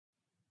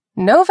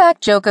Novak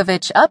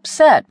Djokovic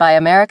upset by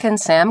American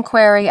Sam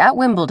Querrey at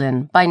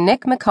Wimbledon by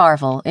Nick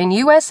McCarvel in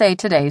USA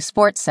Today's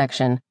sports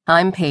section.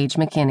 I'm Paige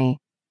McKinney.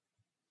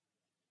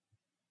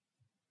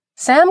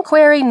 Sam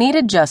Querrey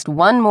needed just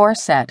one more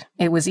set.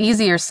 It was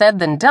easier said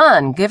than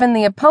done given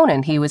the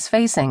opponent he was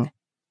facing.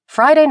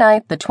 Friday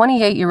night, the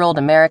 28-year-old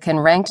American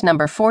ranked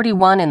number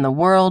 41 in the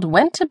world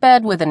went to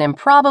bed with an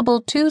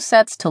improbable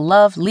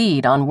 2-0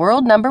 lead on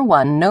world number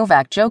 1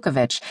 Novak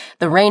Djokovic,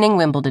 the reigning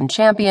Wimbledon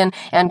champion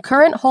and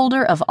current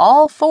holder of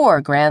all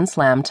 4 Grand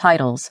Slam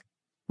titles.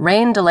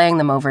 Rain delaying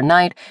them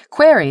overnight,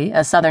 Querrey,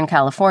 a Southern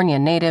California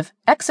native,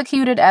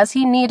 executed as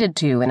he needed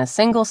to in a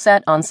single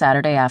set on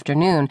Saturday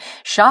afternoon,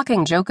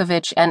 shocking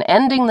Djokovic and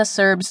ending the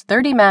Serb's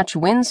 30-match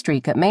win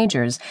streak at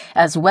majors,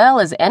 as well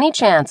as any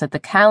chance at the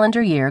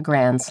calendar year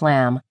Grand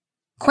Slam.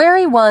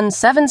 Querrey won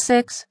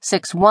 7-6,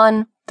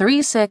 6-1,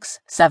 3-6,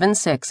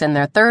 7-6 in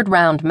their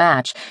third-round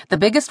match, the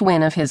biggest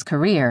win of his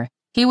career.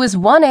 He was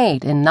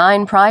 1-8 in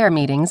 9 prior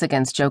meetings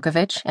against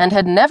Djokovic and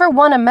had never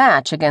won a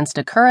match against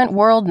a current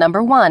world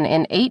number 1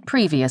 in 8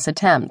 previous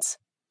attempts.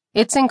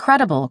 "It's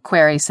incredible,"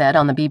 Querrey said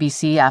on the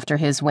BBC after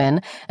his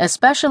win,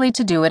 "especially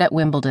to do it at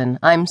Wimbledon.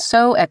 I'm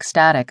so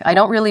ecstatic. I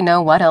don't really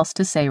know what else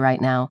to say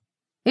right now."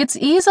 It's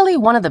easily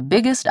one of the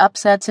biggest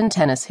upsets in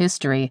tennis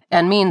history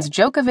and means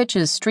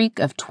Djokovic's streak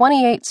of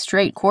 28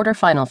 straight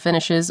quarterfinal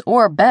finishes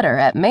or better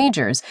at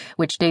majors,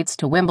 which dates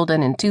to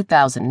Wimbledon in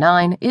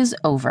 2009, is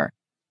over.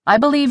 "I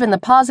believe in the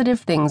positive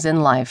things in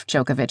life,"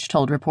 Djokovic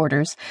told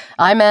reporters.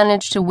 "I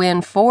managed to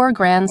win 4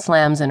 Grand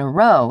Slams in a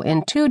row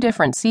in 2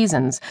 different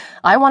seasons.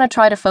 I want to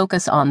try to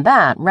focus on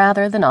that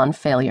rather than on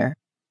failure."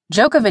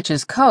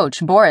 Djokovic's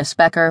coach, Boris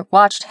Becker,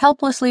 watched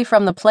helplessly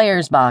from the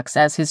players' box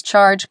as his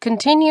charge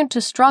continued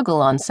to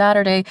struggle on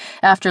Saturday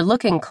after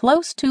looking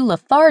close to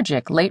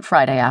lethargic late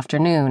Friday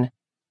afternoon.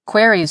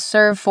 Querrey's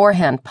serve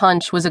forehand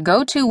punch was a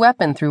go-to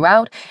weapon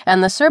throughout,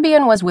 and the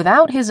Serbian was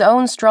without his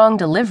own strong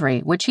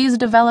delivery, which he's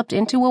developed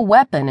into a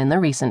weapon in the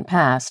recent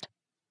past.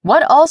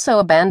 What also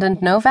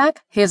abandoned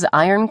Novak? His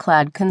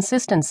ironclad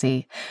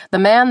consistency. The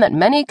man that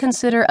many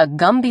consider a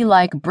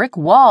Gumby-like brick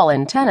wall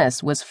in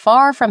tennis was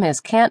far from his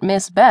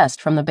can't-miss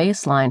best from the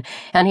baseline,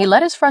 and he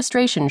let his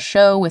frustration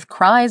show with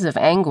cries of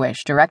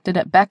anguish directed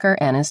at Becker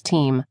and his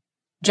team.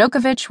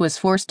 Djokovic was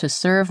forced to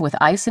serve with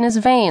ice in his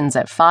veins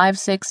at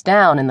 5-6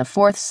 down in the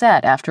 4th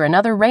set after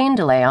another rain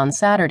delay on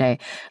Saturday,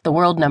 the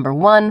world number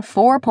 1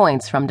 4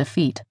 points from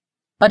defeat.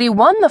 But he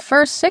won the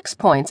first 6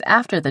 points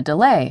after the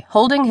delay,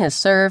 holding his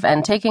serve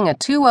and taking a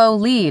 2-0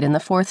 lead in the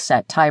 4th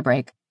set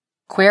tiebreak.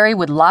 Querrey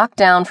would lock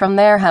down from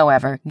there,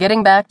 however,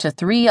 getting back to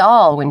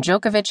 3-all when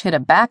Djokovic hit a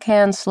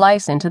backhand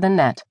slice into the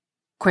net.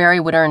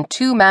 Querrey would earn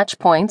 2 match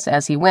points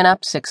as he went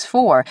up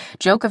 6-4,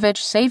 Djokovic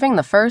saving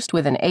the first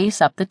with an ace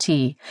up the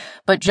tee.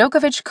 But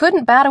Djokovic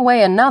couldn't bat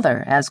away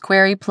another as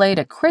Querrey played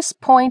a crisp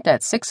point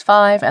at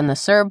 6-5 and the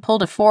Serb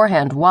pulled a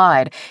forehand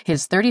wide,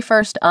 his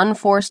 31st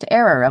unforced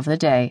error of the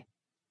day.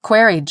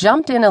 Querrey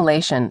jumped in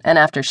elation, and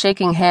after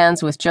shaking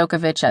hands with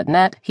Djokovic at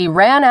net, he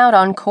ran out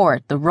on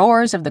court, the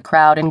roars of the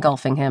crowd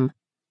engulfing him.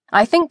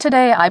 "I think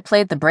today I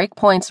played the break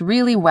points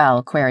really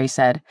well," Querrey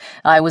said.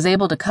 "I was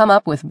able to come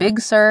up with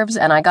big serves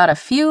and I got a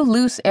few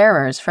loose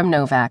errors from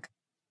Novak.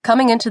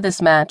 Coming into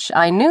this match,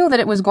 I knew that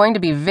it was going to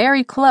be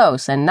very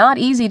close and not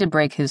easy to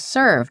break his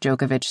serve,"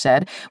 Djokovic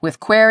said, with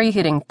Querrey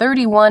hitting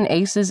 31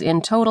 aces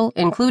in total,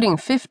 including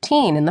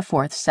 15 in the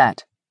 4th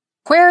set.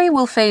 Querrey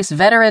will face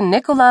veteran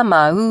Nicolas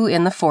Mahut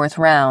in the 4th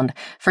round.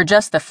 For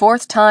just the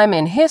 4th time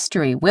in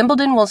history,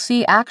 Wimbledon will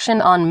see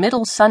action on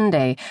Middle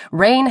Sunday,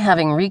 rain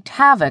having wreaked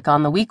havoc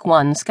on the Week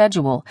 1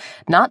 schedule.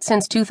 Not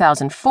since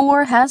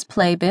 2004 has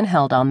play been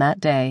held on that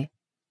day.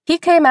 "He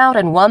came out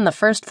and won the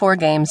first 4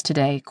 games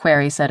today,"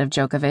 Querrey said of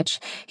Djokovic.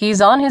 "He's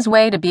on his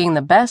way to being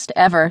the best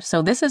ever,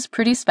 so this is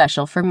pretty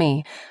special for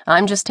me.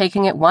 I'm just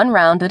taking it 1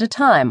 round at a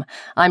time.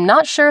 I'm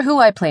not sure who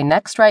I play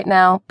next right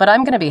now, but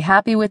I'm going to be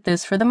happy with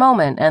this for the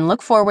moment and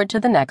look forward to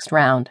the next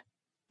round."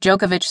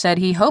 Djokovic said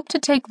he hoped to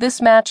take this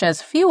match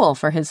as fuel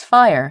for his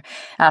fire.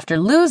 After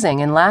losing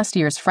in last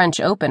year's French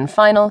Open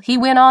final, he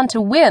went on to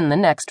win the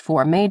next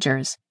 4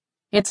 majors.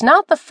 "It's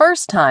not the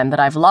first time that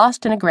I've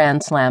lost in a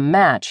Grand Slam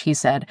match," he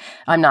said.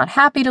 "I'm not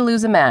happy to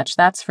lose a match,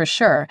 that's for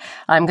sure.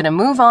 I'm going to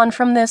move on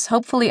from this,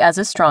 hopefully as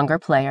a stronger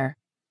player."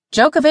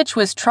 Djokovic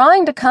was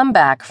trying to come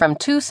back from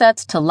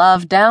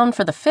 2-0 down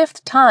for the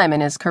 5th time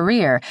in his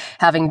career,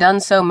 having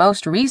done so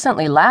most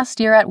recently last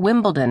year at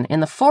Wimbledon in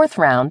the 4th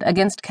round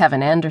against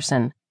Kevin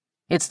Anderson.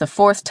 It's the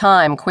 4th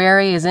time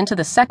Querrey is into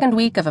the 2nd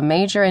week of a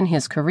major in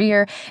his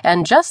career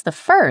and just the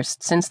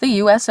 1st since the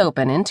US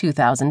Open in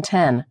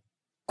 2010.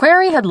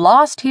 Querrey had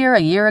lost here a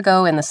year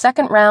ago in the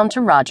 2nd round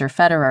to Roger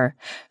Federer.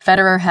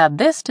 Federer had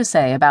this to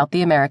say about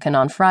the American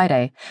on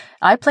Friday.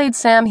 "I played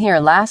Sam here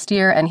last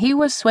year and he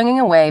was swinging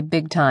away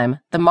big time.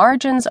 The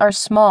margins are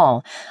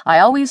small. I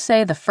always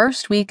say the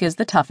first week is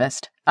the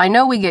toughest. I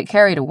know we get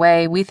carried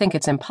away, we think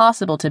it's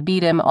impossible to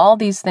beat him, all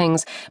these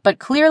things, but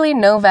clearly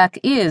Novak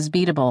is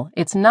beatable.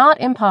 It's not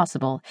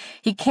impossible.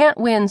 He can't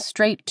win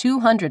straight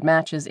 200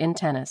 matches in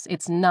tennis.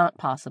 It's not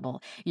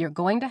possible. You're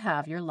going to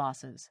have your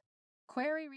losses." Querrey